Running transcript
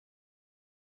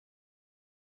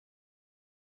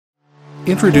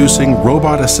Introducing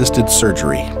robot-assisted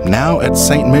surgery, now at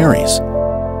St. Mary's.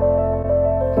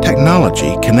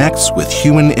 Technology connects with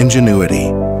human ingenuity,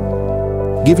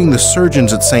 giving the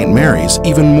surgeons at St. Mary's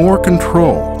even more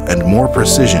control and more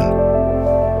precision.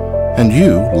 And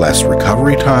you, less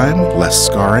recovery time, less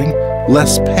scarring,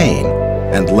 less pain,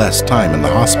 and less time in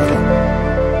the hospital.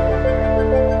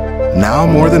 Now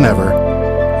more than ever,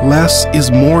 less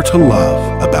is more to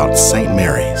love about St.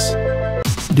 Mary's.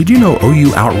 Did you know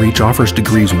OU Outreach offers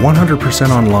degrees 100%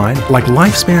 online, like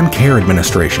Lifespan Care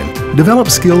Administration? Develop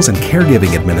skills in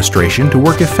caregiving administration to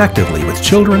work effectively with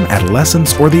children,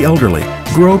 adolescents, or the elderly.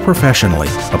 Grow professionally.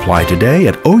 Apply today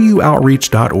at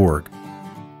ououtreach.org.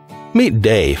 Meet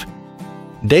Dave.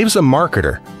 Dave's a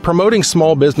marketer, promoting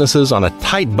small businesses on a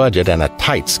tight budget and a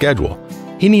tight schedule.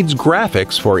 He needs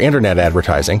graphics for internet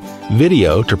advertising,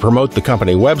 video to promote the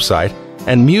company website,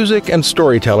 and music and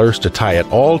storytellers to tie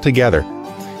it all together.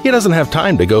 He doesn't have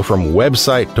time to go from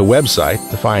website to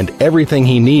website to find everything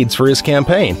he needs for his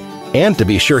campaign and to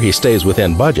be sure he stays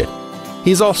within budget.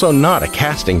 He's also not a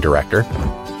casting director.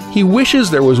 He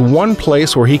wishes there was one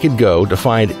place where he could go to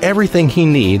find everything he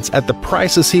needs at the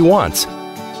prices he wants.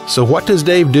 So what does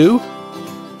Dave do?